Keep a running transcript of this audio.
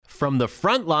from the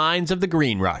front lines of the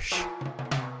green rush.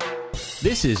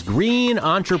 This is Green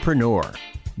Entrepreneur,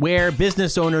 where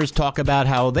business owners talk about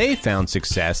how they found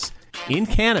success in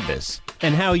cannabis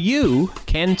and how you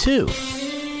can too.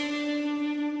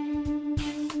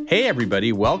 Hey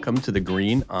everybody, welcome to the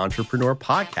Green Entrepreneur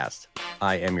Podcast.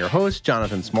 I am your host,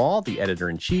 Jonathan Small, the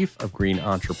editor-in-chief of Green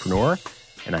Entrepreneur,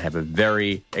 and I have a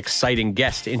very exciting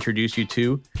guest to introduce you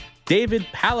to. David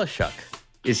Palaszczuk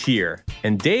is here,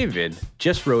 and David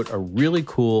just wrote a really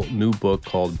cool new book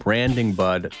called Branding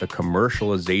Bud, The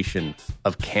Commercialization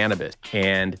of Cannabis.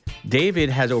 And David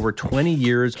has over 20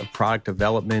 years of product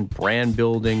development, brand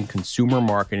building, consumer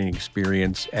marketing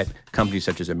experience at companies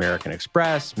such as American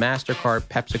Express, MasterCard,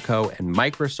 PepsiCo, and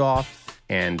Microsoft.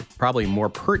 And probably more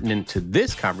pertinent to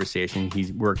this conversation,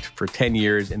 he worked for 10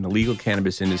 years in the legal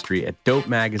cannabis industry at Dope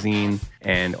Magazine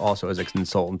and also as a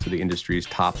consultant to the industry's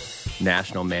top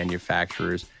national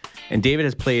manufacturers. And David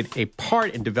has played a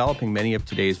part in developing many of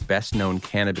today's best-known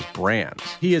cannabis brands.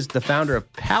 He is the founder of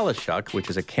Palaszczuk, which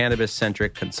is a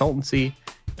cannabis-centric consultancy,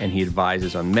 and he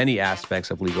advises on many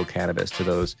aspects of legal cannabis to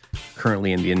those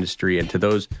currently in the industry and to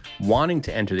those wanting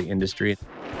to enter the industry.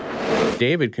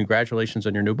 David, congratulations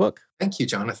on your new book. Thank you,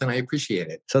 Jonathan. I appreciate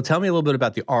it. So tell me a little bit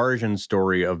about the origin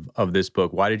story of this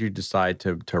book. Why did you decide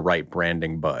to write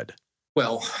Branding Bud?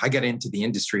 Well, I got into the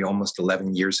industry almost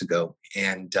 11 years ago.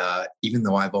 And even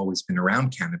though I've always been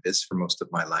around cannabis for most of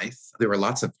my life, there were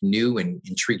lots of new and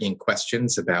intriguing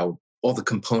questions about all the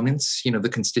components, the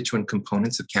constituent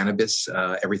components of cannabis,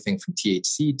 everything from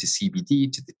THC to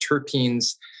CBD to the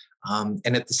terpenes.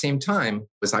 And at the same time,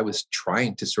 as I was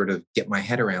trying to sort of get my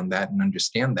head around that and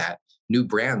understand that, new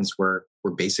brands were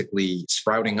basically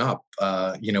sprouting up,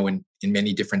 in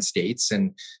many different states.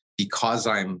 And because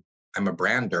I'm a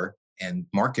brander and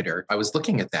marketer, I was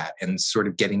looking at that and sort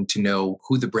of getting to know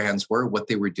who the brands were, what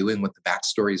they were doing, what the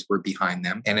backstories were behind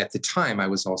them. And at the time, I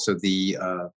was also the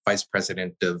vice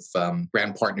president of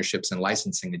brand partnerships and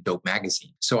licensing at Dope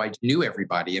Magazine. So I knew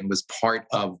everybody and was part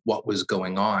of what was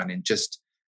going on and just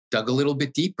dug a little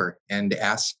bit deeper and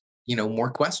asked,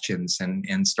 more questions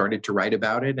and started to write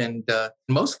about it. And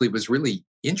mostly was really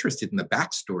interested in the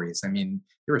backstories. I mean,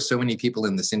 there are so many people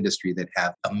in this industry that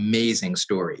have amazing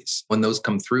stories when those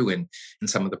come through in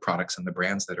some of the products and the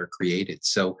brands that are created.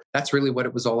 So that's really what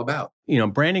it was all about.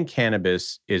 Branding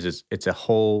cannabis it's a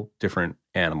whole different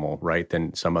animal, right,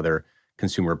 than some other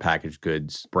consumer packaged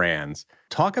goods brands.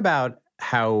 Talk about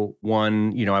how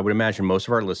one, I would imagine most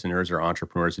of our listeners are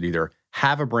entrepreneurs that either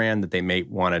have a brand that they may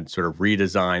want to sort of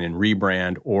redesign and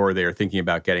rebrand, or they're thinking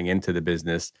about getting into the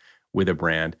business with a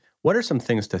brand. What are some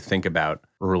things to think about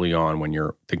early on when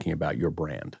you're thinking about your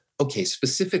brand? Okay,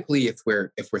 specifically if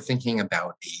we're thinking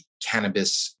about a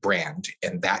cannabis brand,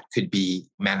 and that could be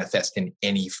manifest in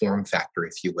any form factor,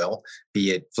 if you will,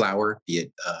 be it flower, be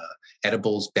it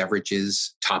edibles,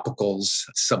 beverages, topicals,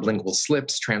 sublingual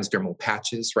slips, transdermal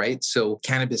patches, right? So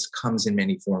cannabis comes in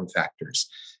many form factors.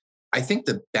 I think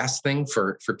the best thing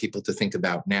for people to think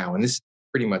about now, and this is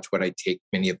pretty much what I take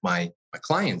many of my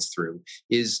clients through,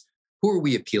 is who are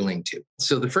we appealing to?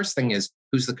 So the first thing is,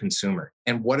 who's the consumer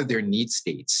and what are their need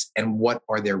states and what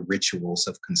are their rituals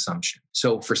of consumption?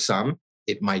 So for some,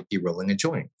 it might be rolling a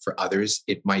joint. For others,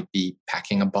 it might be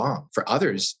packing a bomb. For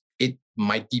others, it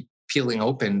might be peeling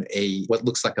open what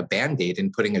looks like a Band-Aid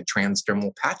and putting a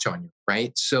transdermal patch on you,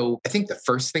 right? So I think the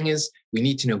first thing is we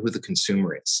need to know who the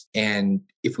consumer is. And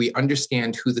if we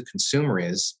understand who the consumer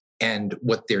is and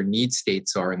what their need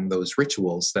states are in those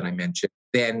rituals that I mentioned,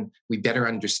 then we better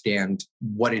understand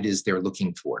what it is they're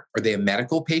looking for. Are they a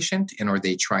medical patient and are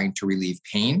they trying to relieve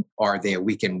pain? Are they a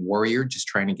weekend warrior just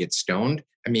trying to get stoned?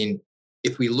 I mean,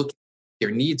 if we look at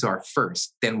their needs are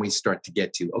first, then we start to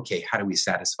get to, okay, how do we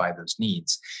satisfy those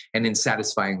needs? And in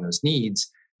satisfying those needs,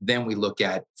 then we look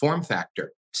at form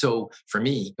factor. So for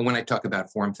me, and when I talk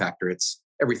about form factor, it's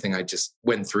everything I just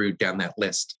went through down that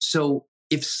list. So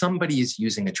if somebody is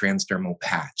using a transdermal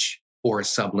patch or a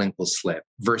sublingual slip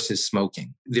versus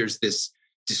smoking, there's this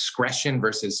discretion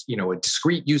versus, a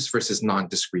discrete use versus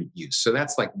non-discrete use. So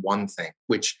that's like one thing,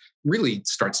 which really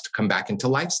starts to come back into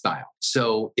lifestyle.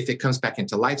 So if it comes back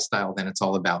into lifestyle, then it's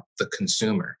all about the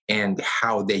consumer and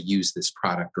how they use this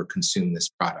product or consume this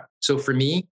product. So for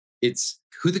me, it's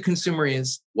who the consumer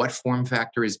is, what form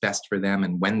factor is best for them,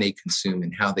 and when they consume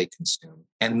and how they consume.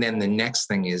 And then the next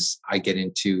thing is I get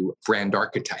into brand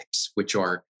archetypes, which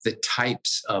are the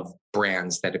types of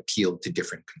brands that appeal to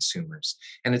different consumers.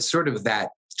 And it's sort of that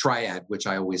triad, which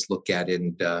I always look at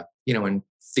and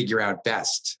figure out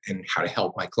best and how to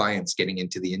help my clients getting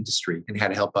into the industry and how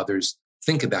to help others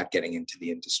think about getting into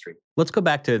the industry. Let's go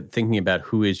back to thinking about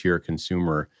who is your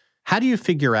consumer. How do you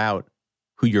figure out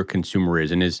who your consumer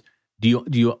is? And do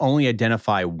you only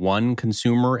identify one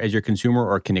consumer as your consumer,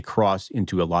 or can it cross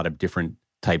into a lot of different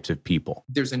types of people?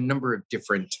 There's a number of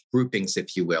different groupings,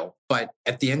 if you will. But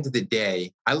at the end of the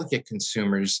day, I look at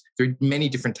consumers. There are many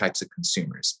different types of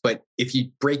consumers. But if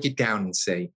you break it down and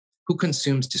say who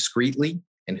consumes discreetly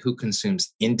and who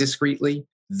consumes indiscreetly,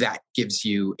 that gives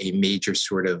you a major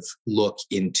sort of look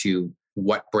into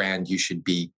what brand you should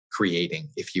be creating,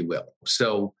 if you will.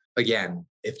 So again,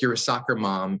 if you're a soccer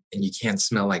mom and you can't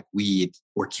smell like weed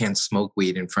or can't smoke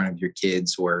weed in front of your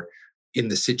kids, or in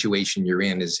the situation you're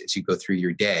in as you go through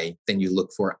your day, then you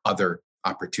look for other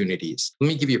opportunities. Let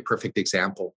me give you a perfect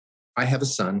example. I have a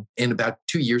son, and about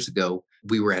 2 years ago,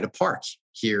 we were at a park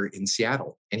here in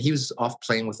Seattle, and he was off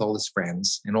playing with all his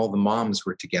friends, and all the moms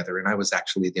were together. And I was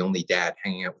actually the only dad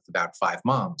hanging out with about 5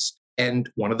 moms. And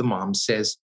one of the moms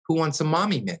says, "Who wants a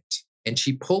mommy mint?" And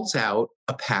she pulls out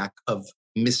a pack of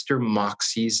Mr.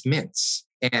 Moxie's mints.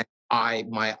 And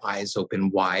my eyes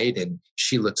open wide, and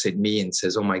she looks at me and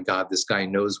says, "Oh my God, this guy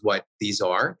knows what these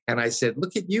are." And I said,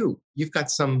 "Look at you. You've got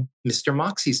some Mr.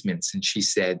 Moxie's mints." And she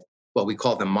said, "Well, we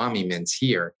call them mommy mints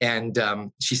here." And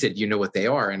she said, "You know what they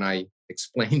are?" And I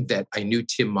explained that I knew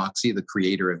Tim Moxie, the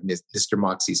creator of Mr.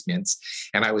 Moxie's mints,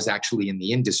 and I was actually in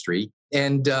the industry.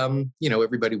 And,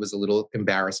 everybody was a little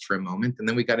embarrassed for a moment. And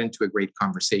then we got into a great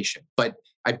conversation. But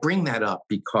I bring that up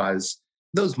because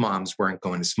those moms weren't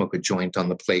going to smoke a joint on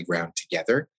the playground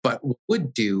together. But what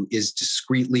would do is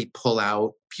discreetly pull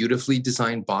out beautifully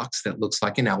designed box that looks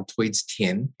like an Altoids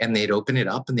tin, and they'd open it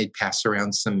up and they'd pass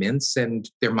around some mints, and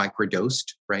they're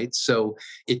microdosed, right? So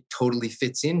it totally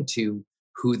fits into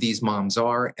who these moms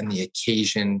are and the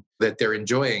occasion that they're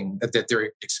enjoying, that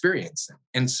they're experiencing.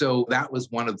 And so that was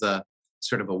one of the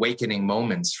sort of awakening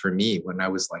moments for me when I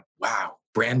was like, wow,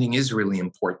 branding is really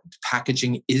important.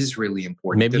 Packaging is really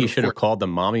important. Maybe you should have called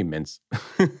them mommy mints.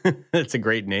 That's a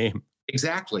great name.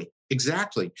 Exactly.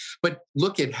 But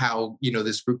look at how,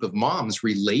 this group of moms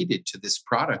related to this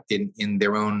product in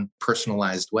their own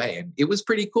personalized way. And it was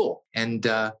pretty cool. And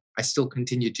I still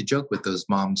continue to joke with those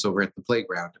moms over at the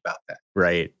playground about that.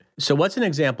 Right. So what's an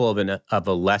example of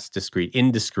a less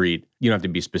indiscreet, you don't have to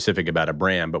be specific about a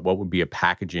brand, but what would be a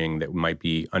packaging that might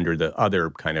be under the other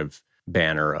kind of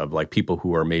banner of like people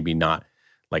who are maybe not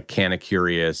like canna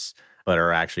curious, but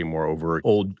are actually more over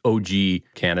old OG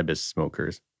cannabis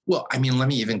smokers? Well, I mean, let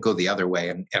me even go the other way,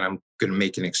 and I'm going to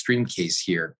make an extreme case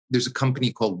here. There's a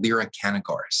company called Lyra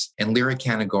Cannagars, and Lyra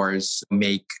Cannagars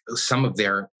make some of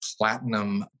their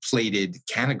platinum-plated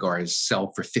Cannagars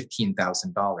sell for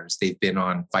 $15,000. They've been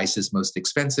on Vice's Most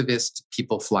Expensivest.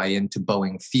 People fly into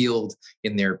Boeing Field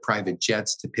in their private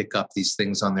jets to pick up these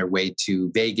things on their way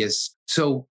to Vegas.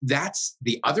 So that's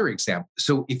the other example.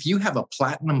 So if you have a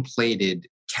platinum-plated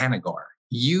Cannagar,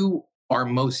 you are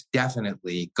most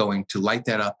definitely going to light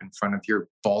that up in front of your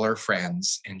baller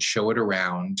friends and show it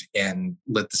around and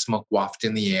let the smoke waft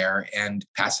in the air and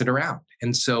pass it around.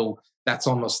 And so that's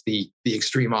almost the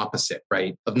extreme opposite,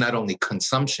 right? Of not only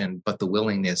consumption, but the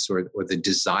willingness or the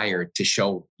desire to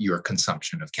show your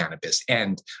consumption of cannabis,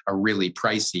 and a really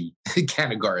pricey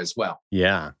Cannagar as well.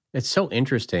 Yeah. It's so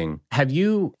interesting.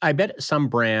 I bet some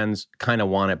brands kind of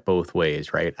want it both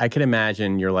ways, right? I can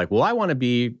imagine you're like, well, I want to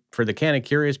be for the Canna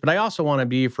Curious, but I also want to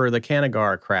be for the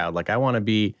Cannagar crowd. Like I want to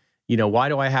be, why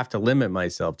do I have to limit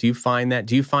myself? Do you find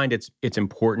it's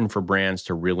important for brands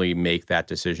to really make that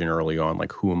decision early on?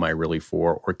 Like, who am I really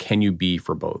for? Or can you be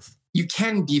for both? You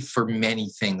can be for many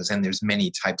things, and there's many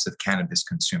types of cannabis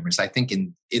consumers. I think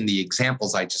in the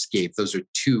examples I just gave, those are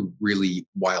two really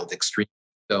wild extremes.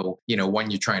 So,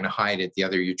 one you're trying to hide it, the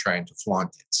other you're trying to flaunt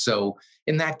it. So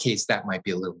in that case, that might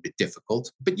be a little bit difficult.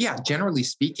 But yeah, generally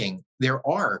speaking, there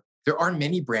are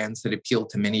many brands that appeal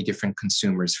to many different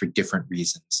consumers for different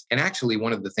reasons. And actually,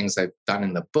 one of the things I've done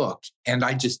in the book, and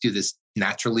I just do this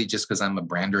naturally just because I'm a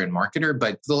brander and marketer,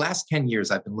 but for the last 10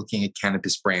 years, I've been looking at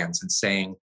cannabis brands and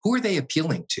saying, who are they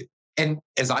appealing to? And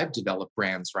as I've developed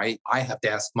brands, right, I have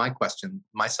to ask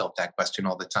myself that question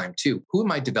all the time too. Who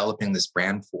am I developing this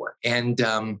brand for? And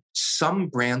some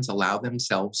brands allow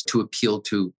themselves to appeal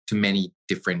to many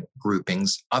different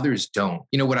groupings. Others don't.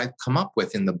 What I've come up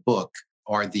with in the book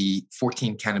are the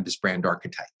 14 cannabis brand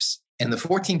archetypes. And the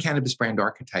 14 cannabis brand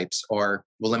archetypes are,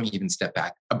 well, let me even step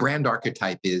back. A brand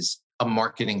archetype is a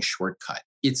marketing shortcut.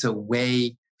 It's a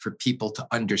way for people to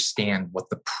understand what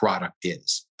the product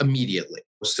is immediately.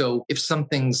 So if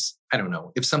something's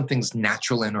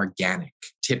natural and organic,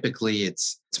 typically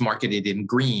it's marketed in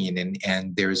green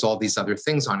and there's all these other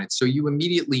things on it. So you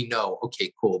immediately know,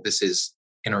 okay, cool, this is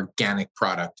an organic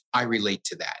product, I relate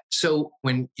to that. So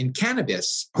when in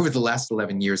cannabis, over the last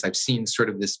 11 years, I've seen sort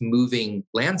of this moving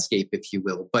landscape, if you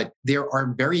will, but there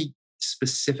are very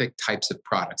specific types of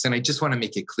products. And I just want to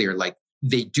make it clear, like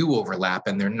they do overlap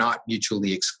and they're not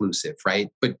mutually exclusive, right?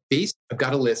 But I've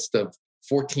got a list of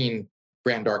 14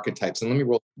 brand archetypes. And let me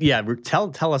roll. Yeah,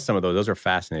 tell us some of those. Those are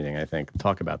fascinating, I think.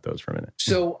 Talk about those for a minute.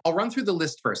 So I'll run through the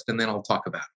list first and then I'll talk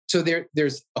about it. So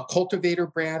there's a cultivator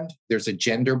brand, there's a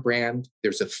gender brand,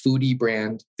 there's a foodie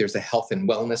brand, there's a health and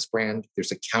wellness brand,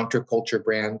 there's a counterculture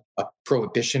brand, a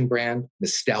prohibition brand,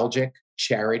 nostalgic,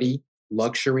 charity,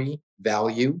 luxury,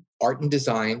 value, art and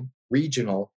design,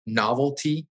 regional,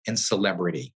 novelty, and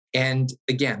celebrity. And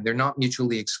again, they're not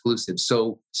mutually exclusive.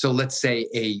 So let's say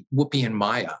a Whoopi and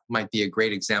Maya might be a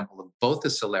great example of both a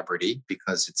celebrity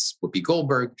because it's Whoopi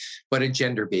Goldberg, but a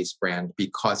gender-based brand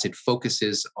because it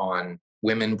focuses on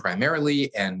women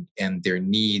primarily and their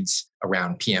needs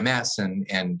around PMS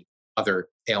and other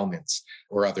ailments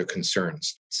or other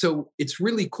concerns. So it's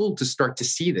really cool to start to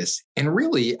see this. And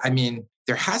really, I mean,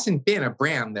 there hasn't been a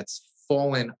brand that's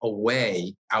fallen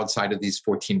away outside of these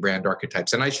 14 brand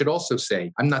archetypes. And I should also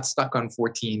say, I'm not stuck on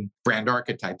 14 brand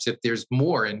archetypes. If there's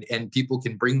more and people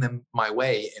can bring them my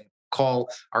way and call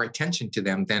our attention to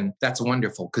them, then that's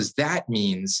wonderful because that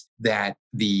means that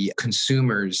the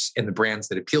consumers and the brands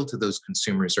that appeal to those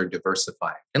consumers are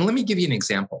diversified. And let me give you an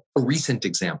example, a recent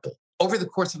example. Over the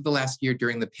course of the last year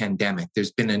during the pandemic,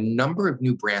 there's been a number of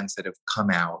new brands that have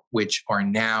come out, which are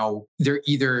now, they're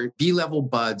either B-level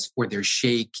buds or they're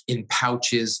shake in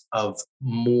pouches of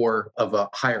more of a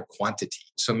higher quantity.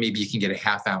 So maybe you can get a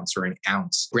half ounce or an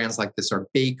ounce. Brands like this are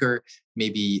Baker,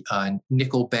 maybe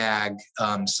Nickel Bag,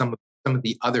 some of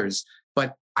the others.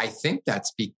 But I think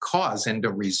that's because and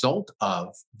a result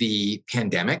of the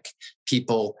pandemic,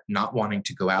 people not wanting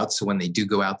to go out. So when they do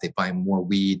go out, they buy more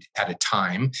weed at a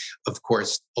time. Of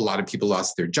course, a lot of people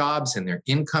lost their jobs and their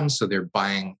income. So they're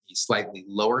buying a slightly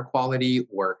lower quality,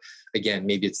 or again,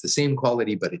 maybe it's the same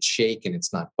quality, but it's shake and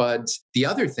it's not buds. The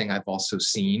other thing I've also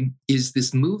seen is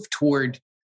this move toward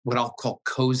what I'll call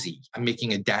cozy. I'm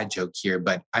making a dad joke here,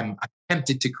 but I'm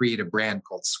tempted to create a brand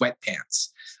called Sweatpants.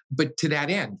 But to that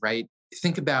end, right?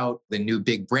 Think about the new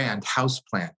big brand,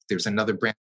 Houseplant. There's another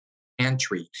brand,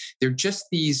 Pantry. They're just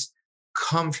these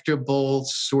comfortable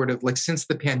sort of like since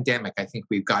the pandemic, I think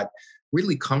we've got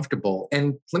really comfortable.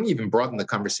 And let me even broaden the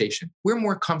conversation. We're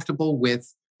more comfortable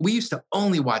with, we used to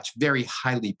only watch very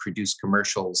highly produced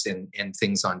commercials and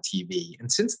things on TV.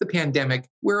 And since the pandemic,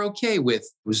 we're okay with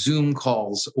Zoom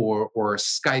calls or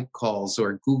Skype calls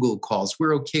or Google calls.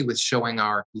 We're okay with showing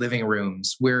our living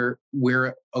rooms. We're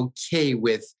okay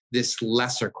with this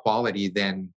lesser quality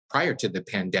than prior to the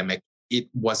pandemic. It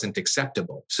wasn't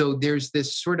acceptable. So there's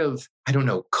this sort of, I don't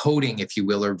know, coating, if you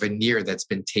will, or veneer that's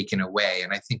been taken away.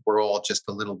 And I think we're all just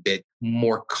a little bit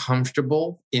more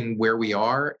comfortable in where we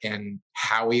are and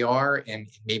how we are. And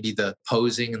maybe the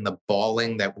posing and the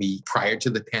balling that we prior to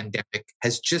the pandemic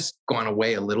has just gone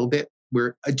away a little bit.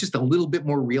 We're just a little bit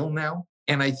more real now.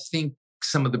 And I think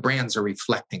some of the brands are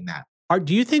reflecting that.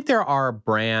 Do you think there are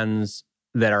brands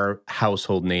that are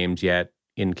household names yet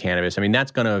in cannabis? I mean,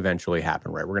 that's going to eventually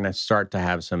happen, right? We're going to start to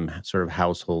have some sort of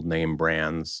household name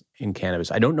brands in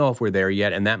cannabis. I don't know if we're there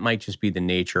yet, and that might just be the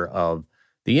nature of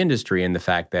the industry and the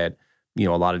fact that, you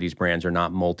know, a lot of these brands are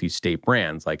not multi-state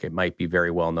brands. Like it might be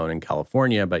very well known in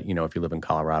California, but, you know, if you live in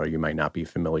Colorado, you might not be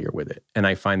familiar with it. And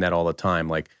I find that all the time.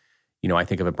 Like, you know, I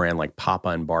think of a brand like Papa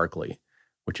and Barkley,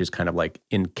 which is kind of like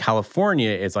in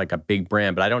California, it's like a big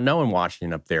brand, but I don't know in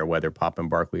Washington up there whether Papa and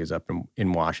Barkley is up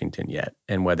in Washington yet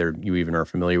and whether you even are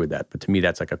familiar with that. But to me,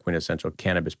 that's like a quintessential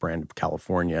cannabis brand of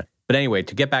California. But anyway,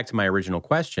 to get back to my original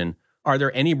question, are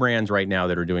there any brands right now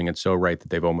that are doing it so right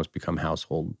that they've almost become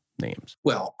household names?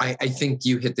 Well, I think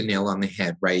you hit the nail on the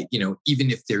head, right? You know, even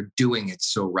if they're doing it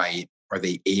so right, are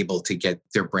they able to get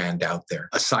their brand out there?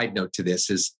 A side note to this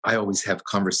is I always have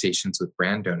conversations with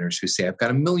brand owners who say, I've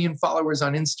got 1 million followers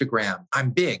on Instagram.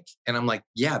 I'm big. And I'm like,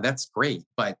 yeah, that's great.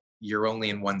 But you're only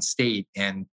in one state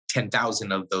and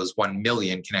 10,000 of those 1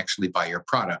 million can actually buy your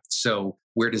product. So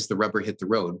where does the rubber hit the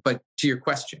road? But to your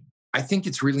question, I think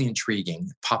it's really intriguing.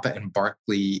 Papa and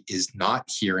Barkley is not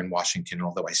here in Washington,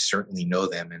 although I certainly know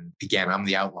them. And again, I'm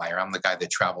the outlier. I'm the guy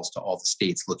that travels to all the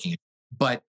states looking at.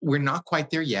 But we're not quite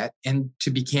there yet. And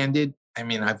to be candid, I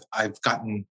mean, I've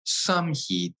gotten some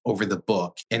heat over the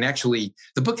book. And actually,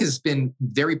 the book has been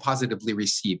very positively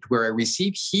received. Where I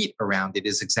receive heat around it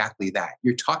is exactly that.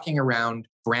 You're talking around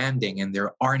branding and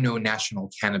there are no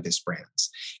national cannabis brands.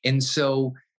 And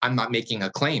so I'm not making a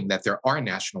claim that there are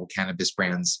national cannabis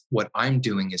brands. What I'm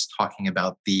doing is talking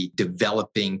about the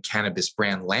developing cannabis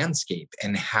brand landscape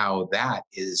and how that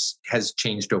has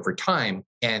changed over time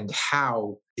and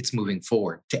how it's moving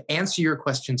forward. To answer your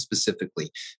question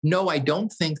specifically, no, I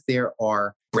don't think there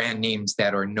are brand names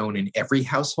that are known in every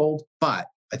household, but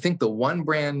I think the one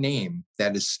brand name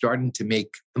that is starting to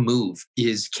make a move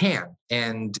is Cann.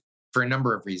 And for a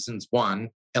number of reasons. One,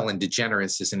 Ellen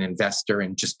DeGeneres is an investor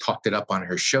and just talked it up on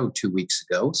her show 2 weeks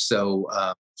ago. So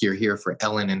you're here for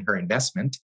Ellen and her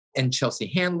investment. And Chelsea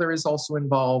Handler is also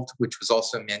involved, which was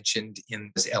also mentioned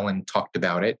as Ellen talked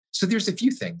about it. So there's a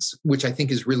few things which I think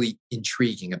is really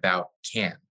intriguing about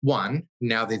Cann. One,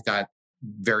 now they've got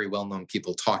very well-known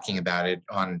people talking about it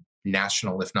on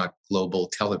national, if not global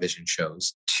television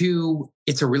shows. Two,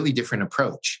 it's a really different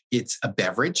approach. It's a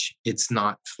beverage. It's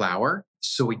not flower.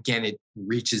 So again, it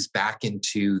reaches back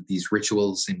into these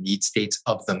rituals and need states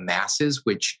of the masses,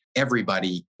 which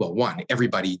everybody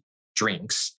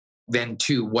drinks. Then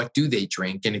two, what do they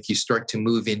drink? And if you start to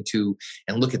move into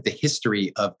and look at the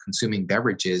history of consuming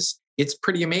beverages, it's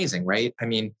pretty amazing, right? I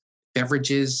mean,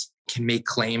 beverages can make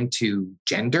claim to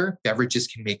gender. Beverages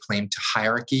can make claim to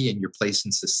hierarchy and your place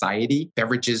in society.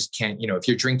 Beverages can, if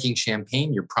you're drinking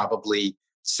champagne, you're probably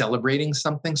celebrating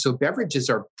something. So beverages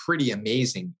are pretty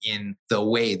amazing in the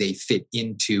way they fit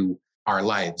into our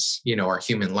lives, our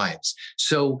human lives.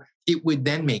 So it would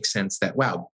then make sense that,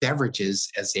 wow, beverages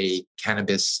as a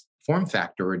cannabis form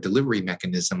factor or delivery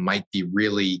mechanism might be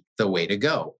really the way to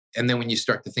go. And then when you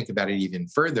start to think about it even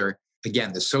further,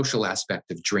 again, the social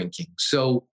aspect of drinking.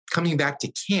 So coming back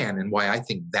to Cann and why I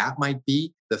think that might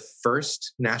be the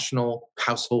first national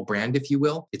household brand, if you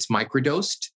will, it's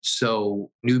microdosed. So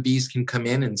newbies can come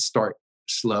in and start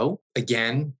slow.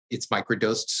 Again, it's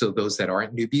microdosed. So those that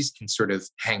aren't newbies can sort of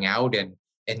hang out and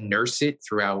nurse it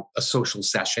throughout a social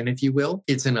session, if you will.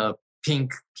 It's in a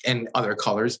pink and other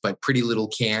colors, but pretty little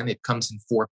can. It comes in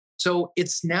 4. So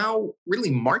it's now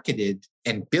really marketed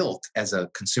and built as a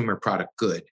consumer product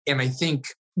good. And I think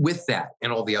with that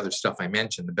and all the other stuff I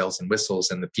mentioned, the bells and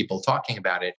whistles and the people talking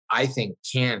about it, I think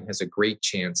Cann has a great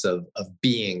chance of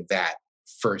being that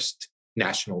first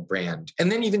national brand.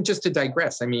 And then even just to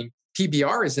digress, I mean,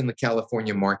 PBR is in the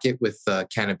California market with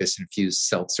cannabis-infused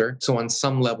seltzer. So on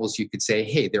some levels, you could say,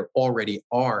 hey, there already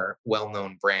are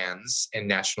well-known brands and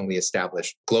nationally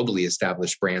established, globally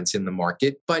established brands in the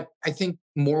market. But I think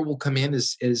more will come in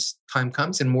as time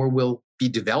comes and more will be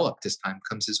developed as time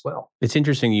comes as well. It's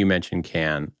interesting you mentioned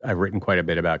Cann. I've written quite a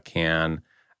bit about Cann.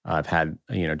 I've had,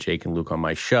 Jake and Luke on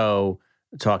my show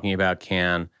talking about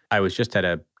Cann. I was just at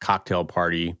a cocktail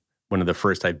party, one of the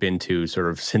first I've been to sort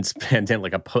of since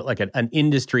pandemic, an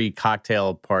industry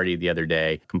cocktail party the other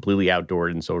day, completely outdoor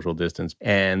and social distance.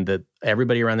 And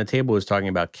everybody around the table was talking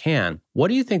about Cann. What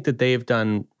do you think that they've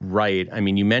done right? I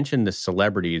mean, you mentioned the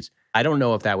celebrities. I don't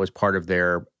know if that was part of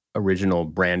their original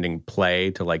branding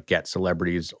play to get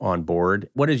celebrities on board.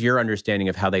 What is your understanding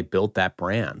of how they built that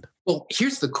brand? Well,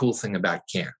 here's the cool thing about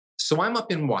Cann. So I'm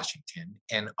up in Washington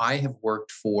and I have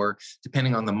worked for,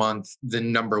 depending on the month, the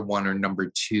number 1 or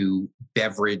number 2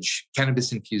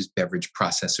 cannabis-infused beverage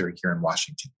processor here in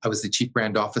Washington. I was the chief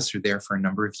brand officer there for a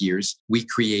number of years. We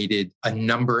created a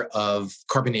number of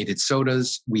carbonated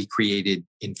sodas. We created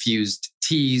infused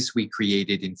teas. We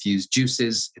created infused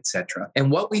juices, etc.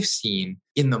 And what we've seen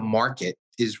in the market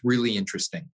is really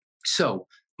interesting. So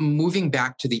moving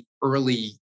back to the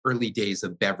early days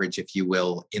of beverage, if you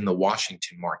will, in the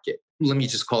Washington market. Let me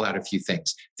just call out a few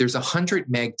things. There's 100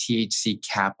 meg THC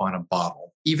cap on a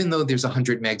bottle. Even though there's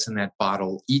 100 megs in that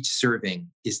bottle, each serving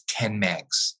is 10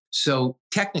 megs. So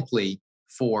technically,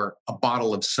 for a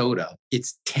bottle of soda,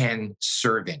 it's 10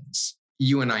 servings.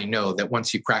 You and I know that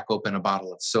once you crack open a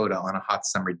bottle of soda on a hot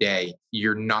summer day,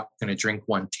 you're not going to drink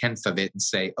 1/10 of it and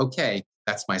say, okay,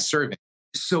 that's my serving.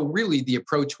 So really the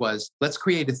approach was, let's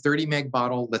create a 30 meg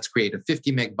bottle, let's create a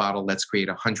 50 meg bottle, let's create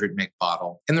a 100 meg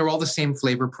bottle. And they're all the same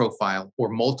flavor profile or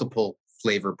multiple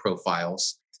flavor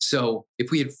profiles. So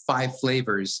if we had 5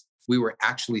 flavors, we were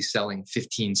actually selling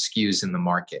 15 SKUs in the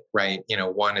market, right?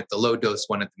 One at the low dose,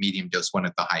 one at the medium dose, one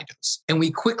at the high dose. And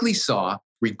we quickly saw,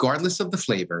 regardless of the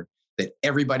flavor, that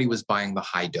everybody was buying the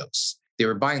high dose. They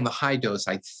were buying the high dose,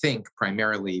 I think,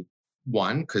 primarily,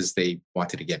 1, because they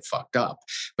wanted to get fucked up,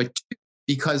 but 2,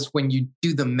 because when you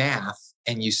do the math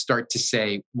and you start to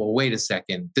say, well, wait a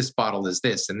second, this bottle is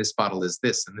this, and this bottle is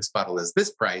this, and this bottle is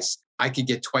this price, I could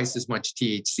get twice as much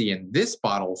THC in this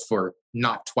bottle for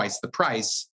not twice the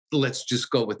price. Let's just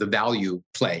go with the value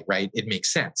play, right? It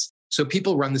makes sense. So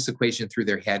people run this equation through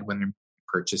their head when they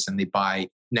purchase and they buy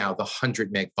now the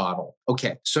 100 meg bottle.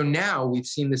 Okay, so now we've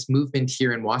seen this movement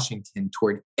here in Washington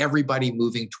toward everybody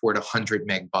moving toward a 100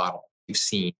 meg bottle. We've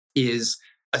seen is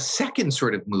a second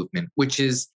sort of movement, which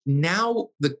is now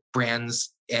the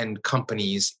brands and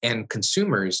companies and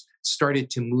consumers started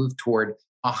to move toward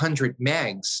 100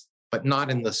 megs, but not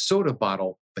in the soda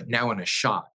bottle, but now in a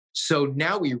shot. So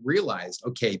now we realize,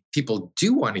 okay, people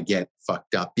do want to get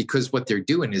fucked up because what they're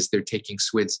doing is they're taking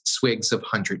swigs of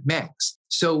 100 megs.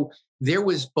 So there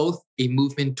was both a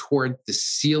movement toward the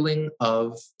ceiling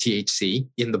of THC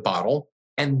in the bottle,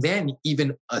 and then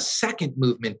even a second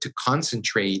movement to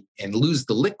concentrate and lose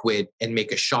the liquid and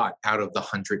make a shot out of the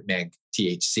 100 meg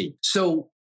THC. So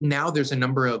now there's a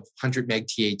number of 100 meg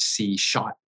THC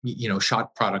shot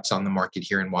products on the market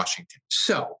here in Washington.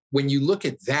 So when you look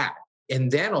at that, and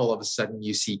then all of a sudden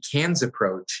you see cans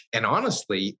approach. And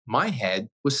honestly, my head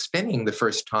was spinning the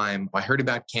first time I heard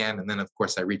about can. And then, of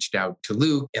course, I reached out to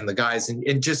Luke and the guys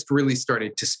and just really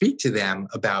started to speak to them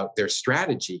about their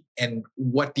strategy. And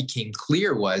what became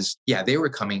clear was, they were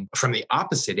coming from the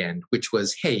opposite end, which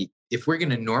was, hey, if we're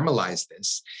going to normalize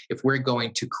this, if we're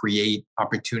going to create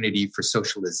opportunity for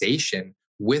socialization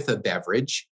with a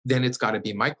beverage, then it's got to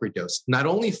be microdosed, not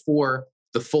only for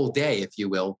the full day, if you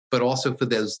will, but also for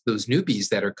those newbies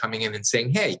that are coming in and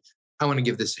saying, hey, I want to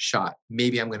give this a shot.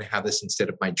 Maybe I'm going to have this instead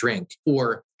of my drink,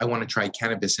 or I want to try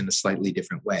cannabis in a slightly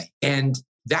different way. And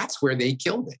that's where they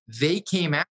killed it. They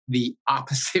came at the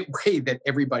opposite way that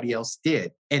everybody else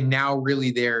did. And now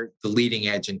really they're the leading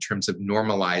edge in terms of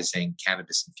normalizing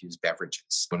cannabis-infused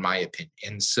beverages, in my opinion.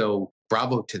 And so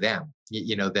bravo to them,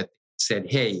 that said,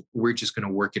 hey, we're just going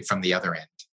to work it from the other end.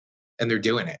 And they're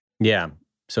doing it. Yeah.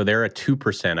 So they're at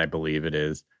 2%, I believe it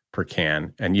is, per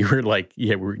can. And you were like,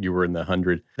 you were in the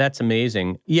 100. That's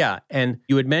amazing. Yeah. And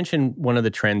you had mentioned one of the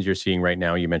trends you're seeing right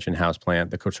now. You mentioned Houseplant,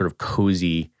 the sort of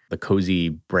cozy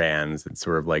brands and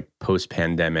sort of like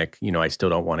post-pandemic, I still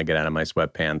don't want to get out of my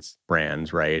sweatpants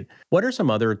brands, right? What are some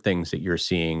other things that you're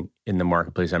seeing in the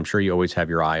marketplace? I'm sure you always have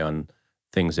your eye on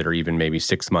things that are even maybe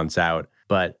 6 months out,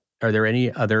 but are there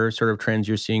any other sort of trends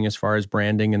you're seeing as far as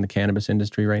branding in the cannabis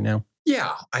industry right now?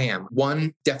 Yeah, I am.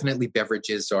 One, definitely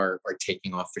beverages are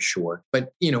taking off for sure. But,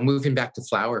 moving back to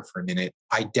flower for a minute,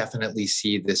 I definitely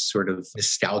see this sort of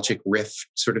nostalgic riff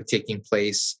sort of taking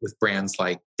place with brands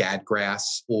like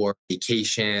Dadgrass or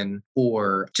Vacation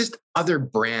or just other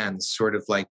brands sort of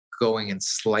like going in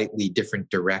slightly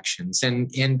different directions.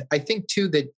 And I think too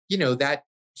that, that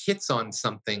hits on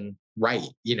something right,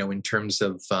 in terms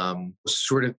of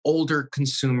sort of older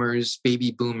consumers,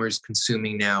 baby boomers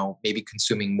consuming now, maybe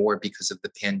consuming more because of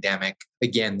the pandemic.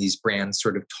 Again, these brands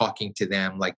sort of talking to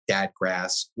them like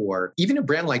Dadgrass or even a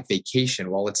brand like Vacation.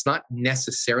 While it's not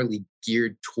necessarily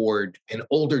geared toward an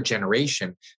older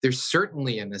generation, there's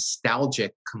certainly a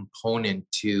nostalgic component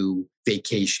to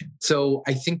Vacation. So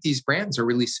I think these brands are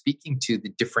really speaking to the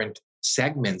different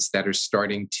segments that are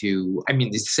starting to,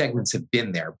 these segments have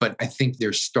been there, but I think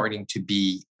they're starting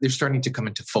to come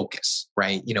into focus,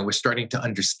 right? We're starting to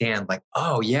understand like,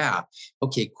 oh yeah,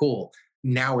 okay, cool.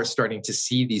 Now we're starting to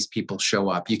see these people show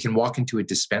up. You can walk into a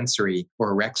dispensary or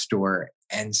a rec store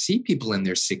and see people in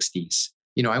their 60s.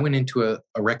 I went into a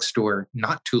rec store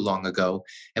not too long ago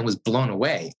and was blown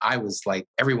away. I was like,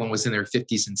 everyone was in their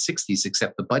 50s and 60s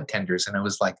except the bud tenders. And I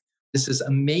was like, this is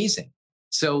amazing.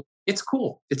 So it's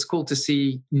cool. It's cool to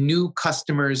see new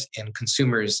customers and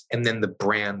consumers and then the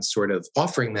brands sort of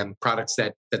offering them products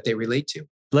that they relate to.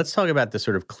 Let's talk about the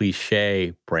sort of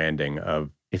cliche branding of,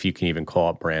 if you can even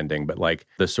call it branding, but like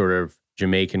the sort of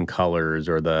Jamaican colors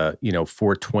or the,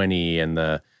 420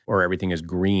 or everything is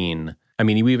green.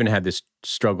 You even had this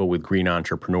struggle with Green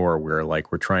Entrepreneur where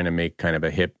like we're trying to make kind of a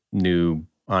hip new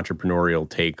entrepreneurial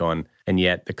take on, and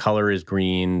yet the color is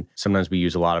green. Sometimes we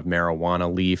use a lot of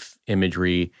marijuana leaf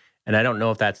imagery. And I don't know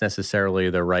if that's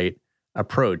necessarily the right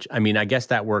approach. I guess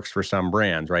that works for some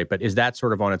brands, right? But is that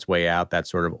sort of on its way out, that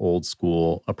sort of old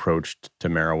school approach to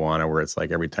marijuana where it's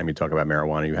like every time you talk about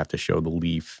marijuana, you have to show the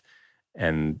leaf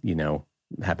and,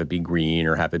 have it be green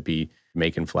or have it be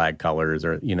Jamaican flag colors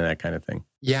or, that kind of thing?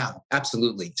 Yeah,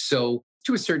 absolutely. So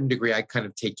to a certain degree, I kind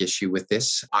of take issue with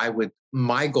this.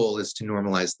 My goal is to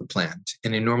normalize the plant.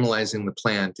 And in normalizing the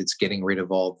plant, it's getting rid of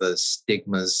all the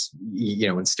stigmas,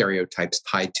 and stereotypes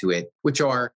tied to it, which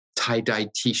are tie-dye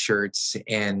t-shirts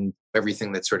and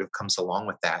everything that sort of comes along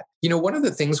with that. One of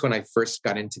the things when I first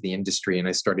got into the industry and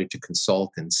I started to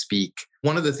consult and speak,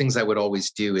 one of the things I would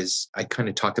always do is I kind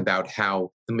of talk about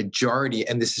how the majority,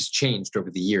 and this has changed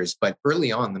over the years, but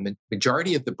early on, the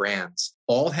majority of the brands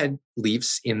all had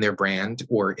leaves in their brand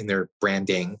or in their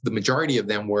branding. The majority of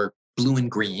them were blue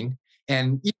and green.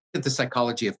 And you look at the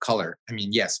psychology of color. I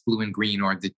mean, yes, blue and green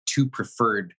are the two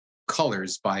preferred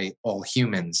colors by all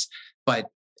humans. But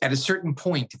at a certain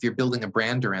point, if you're building a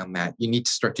brand around that, you need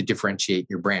to start to differentiate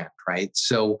your brand, right?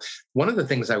 So one of the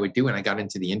things I would do when I got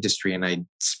into the industry and I'd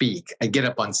speak, I'd get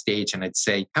up on stage and I'd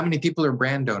say, how many people are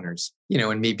brand owners?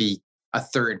 And maybe a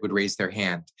third would raise their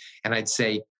hand. And I'd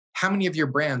say, how many of your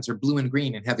brands are blue and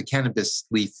green and have a cannabis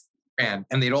leaf brand?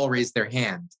 And they'd all raise their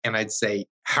hand. And I'd say,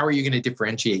 how are you going to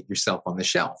differentiate yourself on the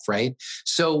shelf, right?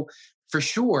 So for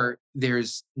sure,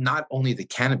 there's not only the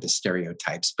cannabis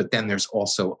stereotypes, but then there's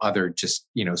also other just,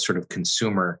 sort of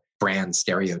consumer brand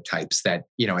stereotypes that,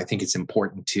 I think it's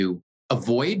important to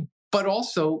avoid. But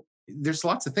also, there's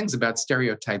lots of things about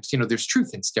stereotypes. There's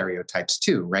truth in stereotypes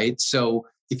too, right? So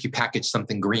if you package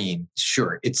something green,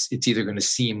 sure, it's either going to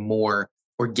seem more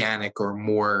organic or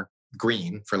more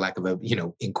green, for lack of a,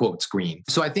 in quotes, green.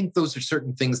 So I think those are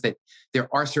certain things that there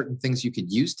are certain things you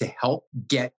could use to help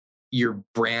get your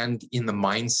brand in the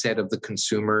mindset of the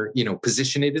consumer,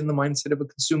 position it in the mindset of a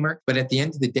consumer. But at the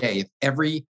end of the day, if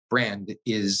every brand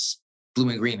is blue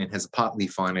and green and has a pot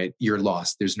leaf on it, you're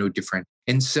lost. There's no different.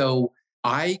 And so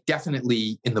I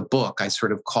definitely, in the book, I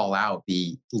sort of call out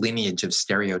the lineage of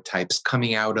stereotypes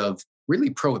coming out of really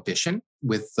prohibition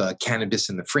with cannabis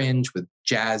in the fringe, with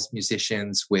jazz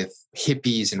musicians, with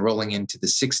hippies and rolling into the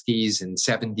 60s and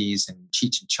 70s and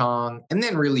Cheech and Chong, and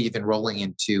then really even rolling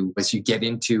into, as you get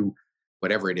into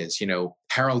whatever it is,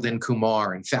 Harold and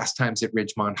Kumar and Fast Times at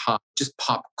Ridgemont High, just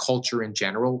pop culture in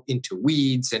general, into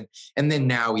weeds, and then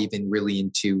now even really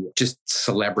into just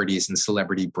celebrities and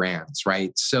celebrity brands,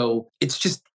 right? So it's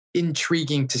just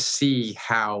intriguing to see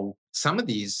how some of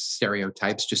these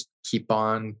stereotypes just keep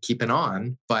on keeping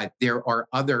on, but there are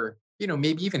other,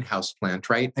 maybe even houseplant,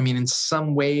 right? I mean, in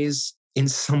some ways,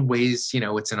 it's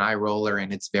an eye roller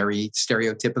and it's very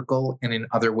stereotypical. And in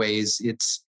other ways,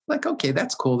 it's like, okay,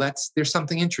 that's cool. There's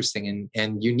something interesting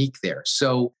and unique there.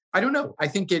 So I don't know. I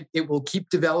think it will keep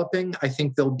developing. I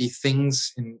think there'll be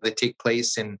things that take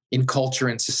place in culture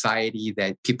and society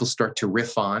that people start to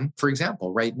riff on. For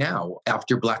example, right now,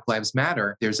 after Black Lives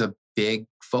Matter, there's a big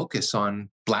focus on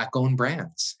Black-owned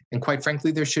brands. And quite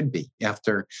frankly, there should be.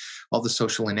 After all the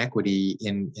social inequity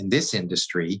in this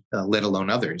industry, let alone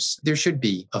others, there should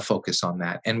be a focus on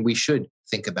that. And we should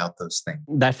think about those things.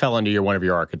 That fell under one of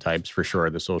your archetypes for sure,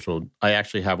 the social. I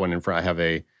actually have one in front. I have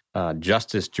a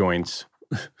Justice Joints.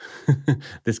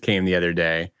 This came the other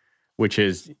day,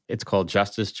 it's called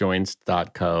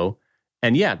justicejoints.co.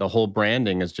 And yeah, the whole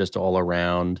branding is just all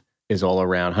around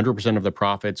 100% of the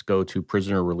profits go to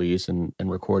prisoner release and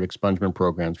record expungement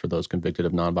programs for those convicted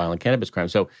of nonviolent cannabis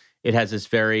crimes. So it has this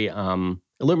very, it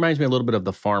reminds me a little bit of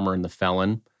The Farmer and the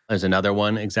Felon as another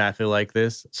one exactly like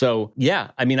this. So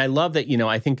yeah, I mean, I love that,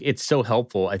 I think it's so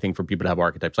helpful, I think, for people to have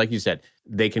archetypes. Like you said,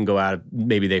 they can go out,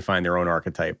 maybe they find their own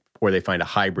archetype or they find a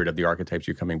hybrid of the archetypes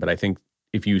you're coming. But I think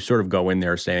if you sort of go in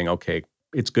there saying, okay,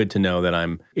 it's good to know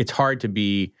that it's hard to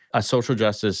be a social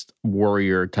justice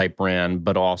warrior type brand,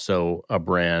 but also a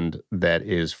brand that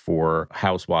is for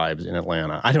housewives in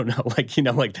Atlanta. I don't know,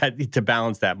 like that, to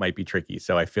balance that might be tricky.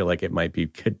 So I feel like it might be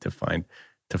good to find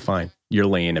your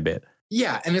lane a bit.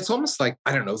 Yeah. And it's almost like,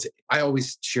 I don't know, I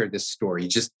always share this story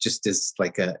just as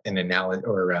like an analogy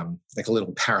or like a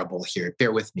little parable here.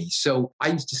 Bear with me. So I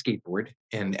used to skateboard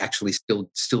and actually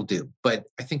still do. But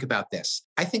I think about this.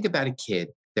 I think about a kid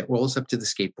that rolls up to the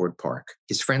skateboard park.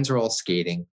 His friends are all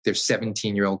skating. They're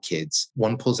 17-year-old kids.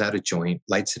 One pulls out a joint,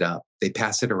 lights it up. They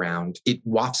pass it around. It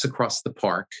wafts across the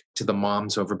park to the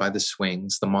moms over by the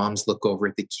swings. The moms look over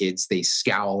at the kids. They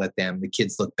scowl at them. The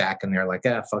kids look back and they're like,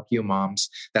 fuck you, moms.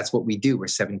 That's what we do. We're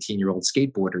 17-year-old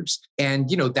skateboarders. And,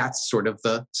 that's sort of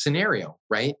the scenario,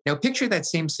 right? Now, picture that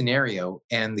same scenario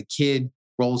and the kid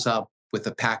rolls up with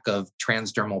a pack of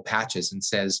transdermal patches and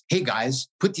says, hey guys,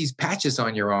 put these patches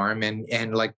on your arm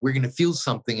and like, we're going to feel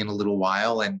something in a little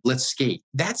while and let's skate.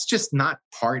 That's just not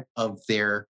part of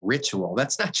their ritual.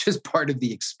 That's not just part of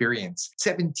the experience.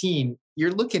 17,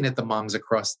 you're looking at the moms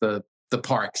across the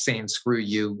park saying, screw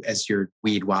you, as your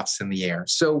weed wafts in the air.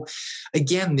 So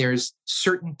again, there's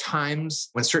certain times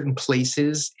when certain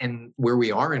places and where we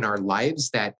are in our lives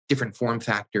that different form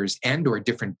factors and or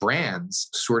different brands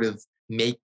sort of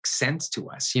make sense to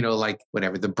us, like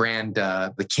whatever the brand,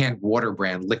 the canned water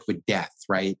brand, Liquid Death,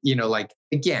 right? Like,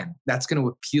 again, that's going to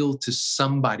appeal to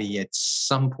somebody at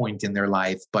some point in their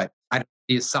life, but I don't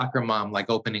see a soccer mom like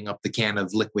opening up the can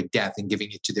of Liquid Death and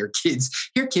giving it to their kids.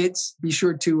 Here, kids, be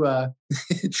sure to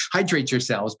hydrate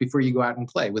yourselves before you go out and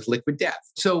play with Liquid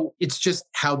Death. So it's just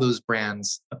how those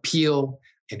brands appeal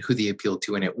and who they appeal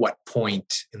to and at what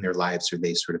point in their lives are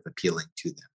they sort of appealing to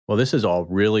them. Well, this is all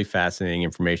really fascinating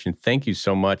information. Thank you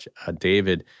so much,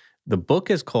 David. The book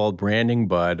is called Branding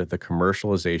Bud, The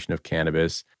Commercialization of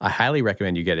Cannabis. I highly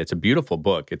recommend you get it. It's a beautiful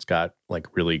book. It's got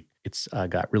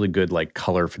got really good like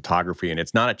color photography, and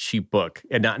it's not a cheap book.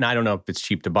 And I don't know if it's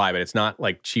cheap to buy, but it's not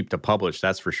like cheap to publish.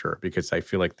 That's for sure, because I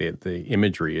feel like the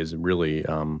imagery is really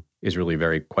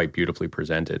very quite beautifully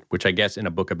presented, which I guess in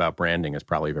a book about branding is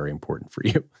probably very important for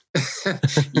you.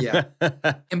 Yeah.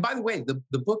 And by the way,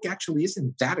 the book actually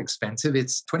isn't that expensive.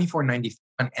 It's $24.95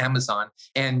 on Amazon.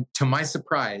 And to my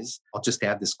surprise, I'll just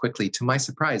add this quickly. To my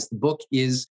surprise, the book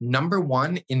is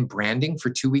 #1 in branding for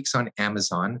 2 weeks on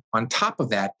Amazon. On top of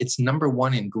that, it's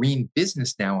 #1 in green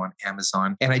business now on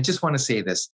Amazon. And I just want to say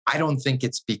this. I don't think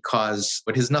it's because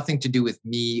it has nothing to do with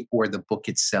me or the book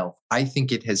itself. I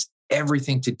think it has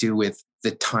everything to do with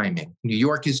the timing. New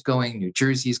York is going, New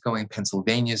Jersey is going,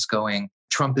 Pennsylvania is going.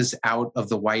 Trump is out of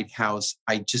the White House.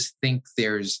 I just think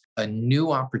there's a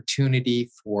new opportunity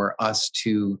for us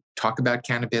to talk about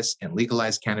cannabis and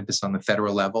legalize cannabis on the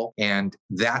federal level. And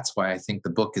that's why I think the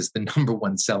book is the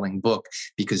 #1 selling book,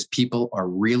 because people are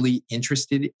really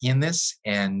interested in this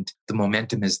and the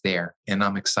momentum is there. And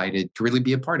I'm excited to really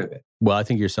be a part of it. Well, I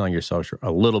think you're selling yourself short,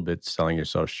 a little bit selling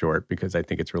yourself short, because I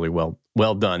think it's really well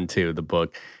done too, the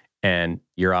book. And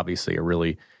you're obviously a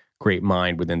really great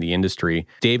mind within the industry.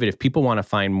 David, if people want to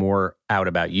find more out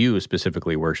about you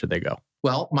specifically, where should they go?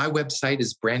 Well, my website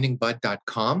is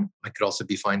brandingbud.com. I could also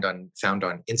be found on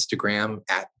Instagram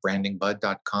at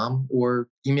brandingbud.com, or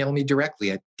email me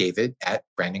directly at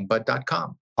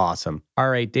david@brandingbud.com. Awesome. All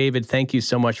right, David, thank you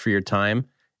so much for your time,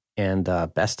 and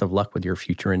best of luck with your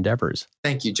future endeavors.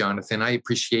 Thank you, Jonathan. I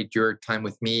appreciate your time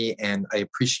with me, and I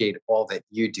appreciate all that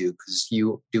you do, because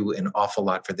you do an awful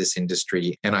lot for this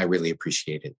industry, and I really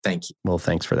appreciate it. Thank you. Well,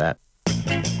 thanks for that.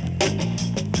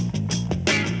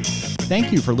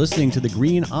 Thank you for listening to the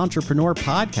Green Entrepreneur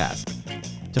Podcast.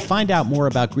 To find out more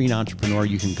about Green Entrepreneur,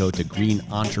 you can go to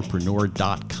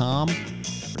greenentrepreneur.com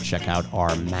or check out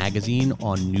our magazine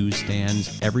on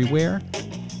newsstands everywhere.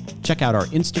 Check out our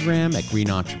Instagram at Green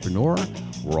Entrepreneur.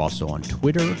 We're also on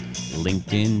Twitter,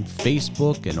 LinkedIn,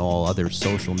 Facebook, and all other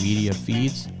social media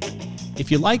feeds.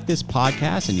 If you like this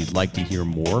podcast and you'd like to hear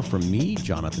more from me,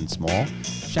 Jonathan Small,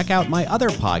 check out my other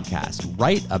podcast,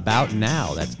 Right About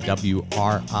Now. That's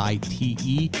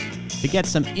WRITE, to get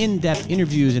some in-depth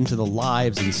interviews into the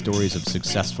lives and stories of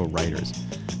successful writers,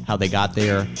 how they got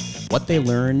there, what they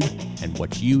learned, and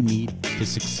what you need to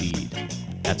succeed.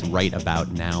 That's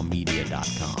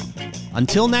rightaboutnowmedia.com.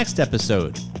 Until next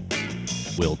episode,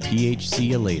 we'll THC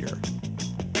you later.